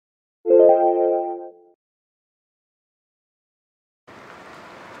How's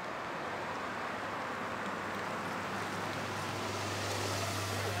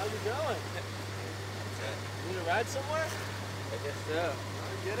it going? Need a ride somewhere? I guess so.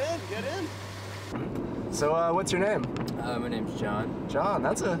 Get in. So, what's your name? My name's John. John,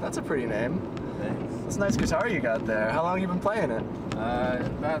 that's a pretty name. Thanks. That's a nice guitar you got there. How long have you been playing it?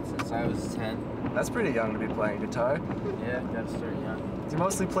 About since I was 10. That's pretty young to be playing guitar. Yeah, got to start young. Do you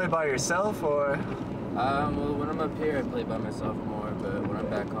mostly play by yourself, or? Well, when I'm up here, I play by myself more, but when I'm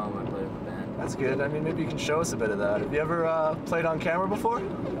back home, I play with a band. That's good. I mean, maybe you can show us a bit of that. Have you ever played on camera before?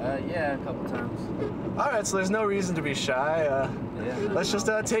 Yeah, a couple times. All right, so there's no reason to be shy. Yeah. Let's just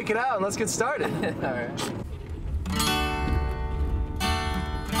take it out and let's get started. All right.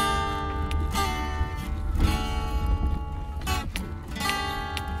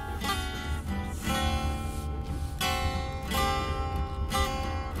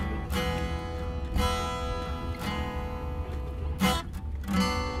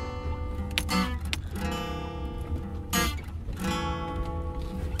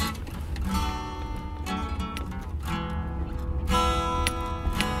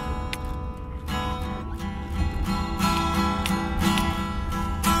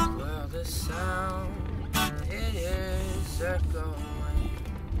 Going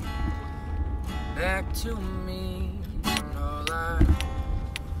back to me, and all I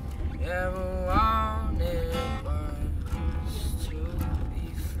ever wanted was to be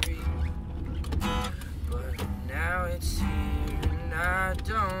free, but now it's here and I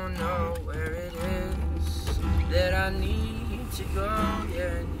don't know where it is that I need to go.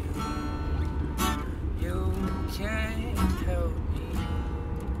 Yeah, and you can't help me.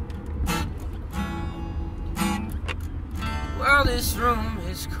 Well, this room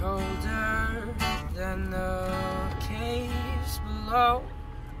is colder than the caves below.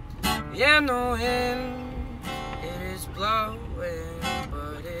 Yeah, the wind, it is blowing,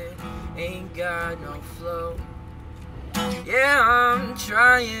 but it ain't got no flow. Yeah, I'm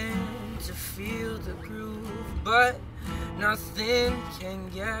trying to feel the groove, but nothing can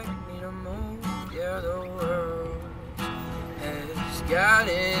get me to move. Yeah, the world has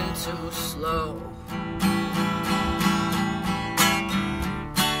gotten too slow.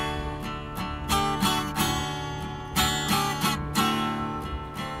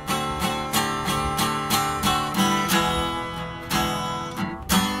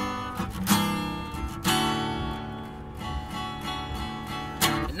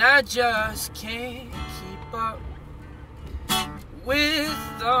 I just can't keep up with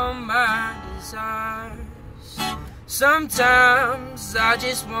all my desires. Sometimes I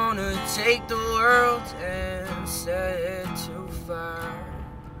just wanna take the world and set it to fire,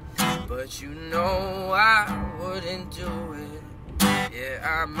 but you know I wouldn't do it.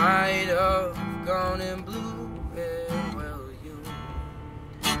 Yeah, I might have gone and blew it. Well,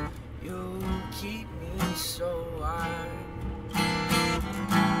 you keep me so wild.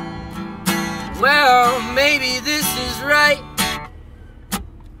 Well, maybe this is right.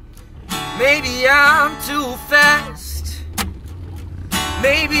 Maybe I'm too fast.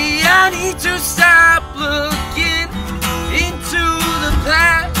 Maybe I need to stop looking into the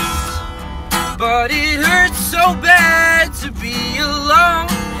past. But it hurts so bad to be alone,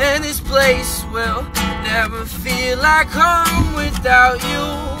 and this place will never feel like home without you.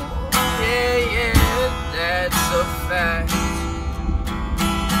 Yeah, that's a fact.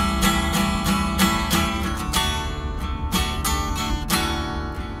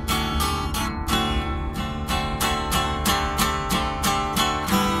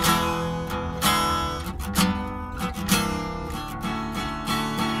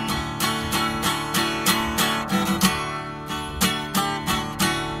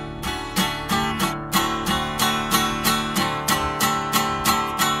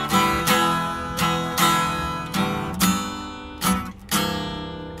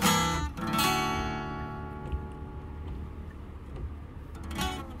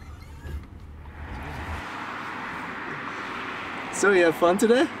 So, you have fun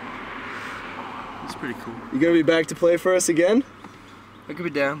today? It's pretty cool. You gonna be back to play for us again? I could be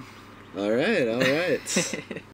down. All right.